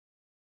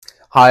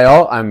Hi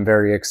all, I'm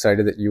very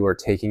excited that you are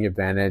taking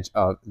advantage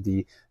of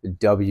the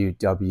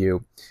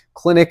WW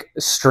Clinic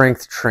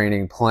Strength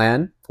Training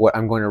Plan. What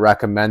I'm going to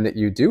recommend that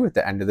you do at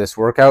the end of this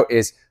workout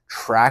is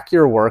track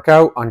your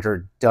workout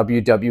under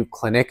WW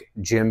Clinic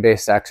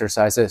gym-based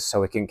exercises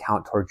so it can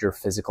count towards your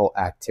physical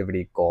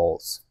activity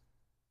goals.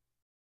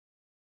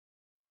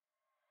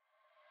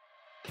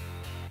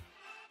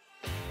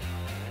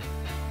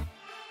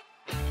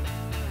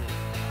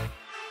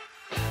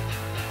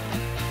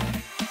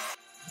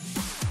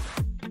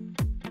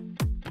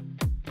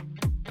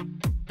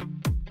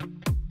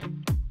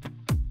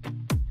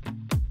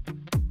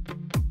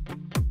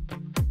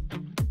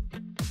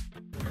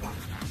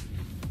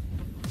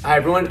 Hi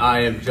everyone,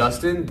 I am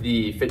Justin,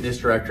 the fitness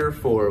director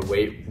for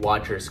Weight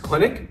Watchers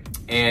Clinic,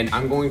 and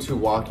I'm going to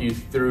walk you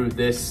through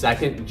this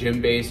second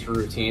gym-based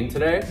routine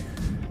today.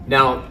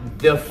 Now,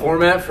 the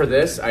format for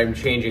this I'm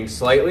changing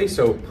slightly,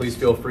 so please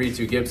feel free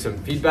to give some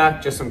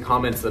feedback. Just some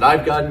comments that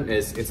I've gotten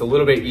is it's a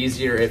little bit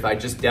easier if I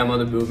just demo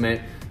the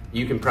movement.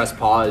 You can press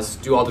pause,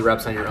 do all the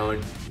reps on your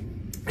own,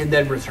 and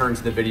then return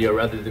to the video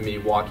rather than me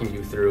walking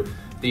you through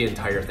the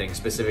entire thing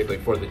specifically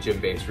for the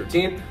gym-based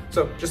routine.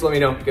 So just let me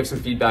know, give some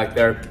feedback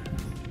there.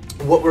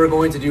 What we're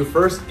going to do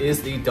first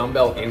is the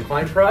dumbbell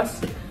incline press.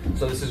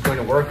 So this is going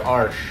to work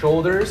our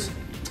shoulders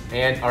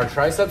and our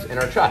triceps and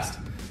our chest.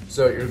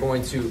 So you're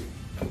going to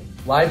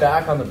lie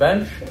back on the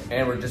bench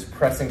and we're just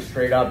pressing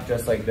straight up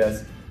just like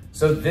this.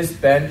 So this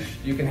bench,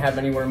 you can have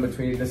anywhere in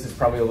between. This is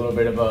probably a little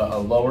bit of a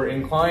lower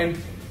incline,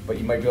 but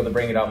you might be able to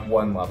bring it up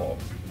one level.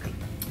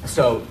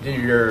 So do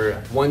your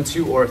 1,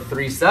 2, or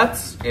 3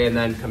 sets and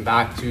then come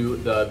back to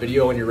the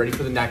video when you're ready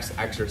for the next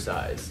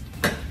exercise.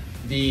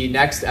 The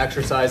next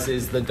exercise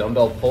is the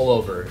dumbbell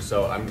pullover.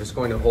 So I'm just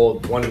going to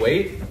hold one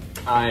weight.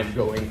 I'm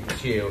going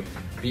to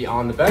be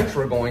on the bench.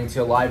 We're going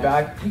to lie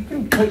back. You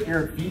can put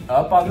your feet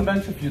up on the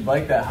bench if you'd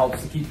like. That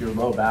helps to keep your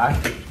low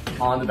back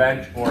on the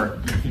bench,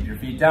 or you keep your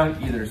feet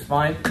down. Either is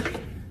fine.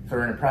 So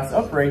we're gonna press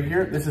up right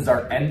here. This is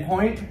our end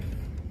point.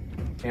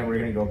 And we're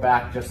gonna go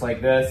back just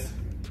like this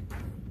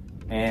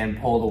and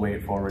pull the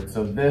weight forward.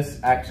 So this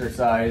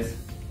exercise,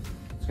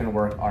 it's gonna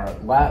work our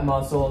lat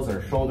muscles,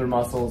 our shoulder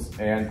muscles,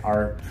 and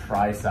our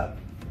tricep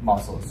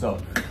muscles. So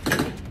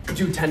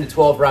do 10 to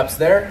 12 reps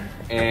there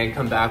and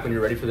come back when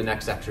you're ready for the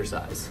next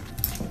exercise.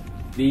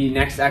 The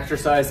next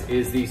exercise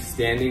is the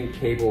standing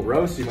cable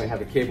row. So you might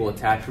have a cable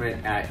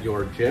attachment at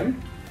your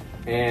gym.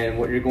 And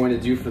what you're going to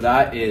do for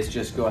that is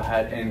just go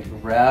ahead and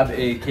grab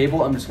a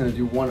cable. I'm just gonna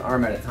do one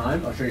arm at a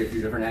time. I'll show you a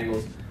few different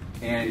angles.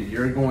 And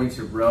you're going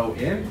to row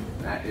in.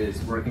 That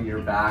is working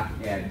your back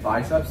and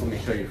biceps. Let me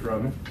show you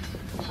from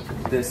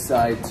this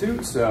side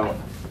too. So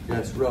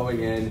just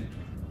rowing in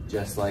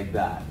just like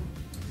that.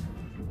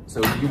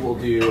 So you will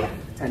do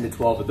 10 to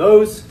 12 of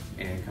those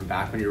and come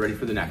back when you're ready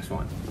for the next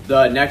one.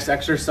 The next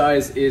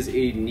exercise is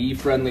a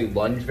knee-friendly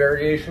lunge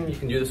variation. You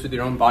can do this with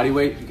your own body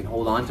weight. You can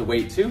hold on to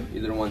weight too.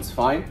 Either one's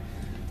fine.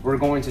 We're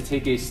going to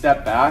take a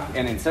step back,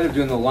 and instead of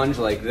doing the lunge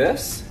like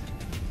this,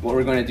 what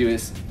we're going to do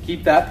is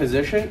keep that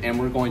position and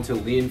we're going to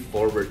lean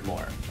forward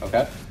more,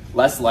 okay?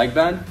 Less leg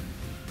bend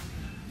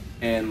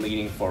and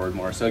leaning forward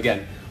more. So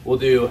again, we'll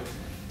do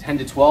 10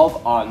 to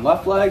 12 on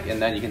left leg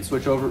and then you can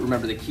switch over.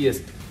 Remember, the key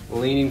is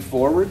leaning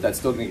forward. That's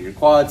still gonna get your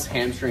quads,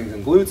 hamstrings,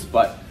 and glutes,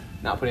 but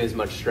not putting as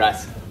much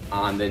stress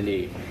on the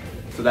knee.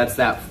 So that's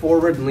that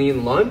forward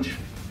lean lunge.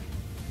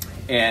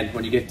 And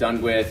when you get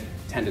done with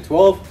 10 to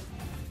 12,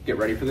 get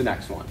ready for the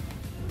next one.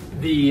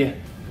 The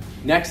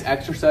next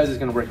exercise is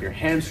gonna work your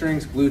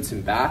hamstrings, glutes,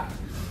 and back.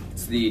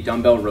 It's the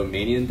dumbbell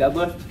Romanian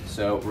deadlift.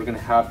 So we're gonna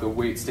have the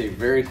weight stay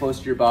very close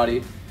to your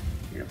body.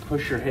 You're gonna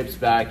push your hips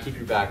back, keep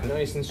your back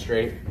nice and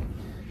straight.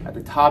 At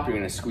the top, you're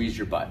gonna squeeze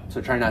your butt.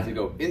 So try not to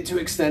go into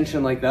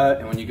extension like that.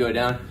 And when you go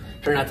down,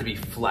 try not to be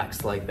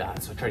flexed like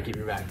that. So try to keep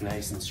your back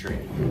nice and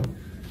straight.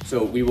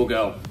 So we will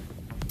go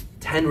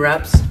 10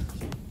 reps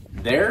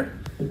there.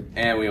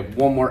 And we have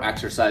one more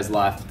exercise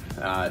left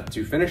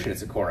to finish, and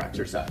it's a core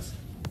exercise.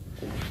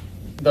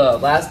 The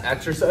last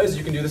exercise,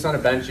 you can do this on a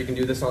bench, you can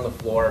do this on the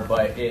floor,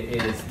 but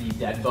it is the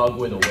dead bug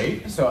with a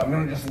weight. So I'm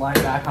gonna just lie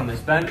back on this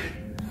bench.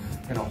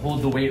 I'm gonna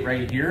hold the weight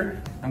right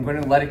here. I'm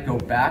gonna let it go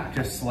back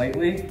just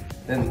slightly,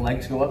 then the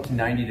legs go up to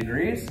 90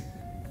 degrees,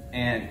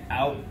 and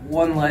out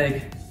one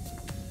leg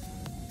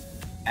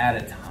at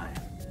a time.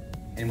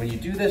 And when you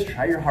do this,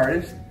 try your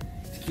hardest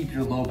to keep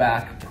your low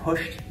back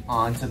pushed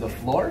onto the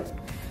floor.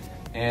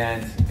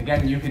 And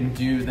again, you can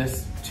do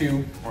this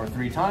 2 or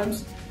 3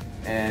 times.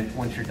 And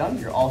once you're done,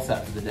 you're all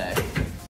set for the day.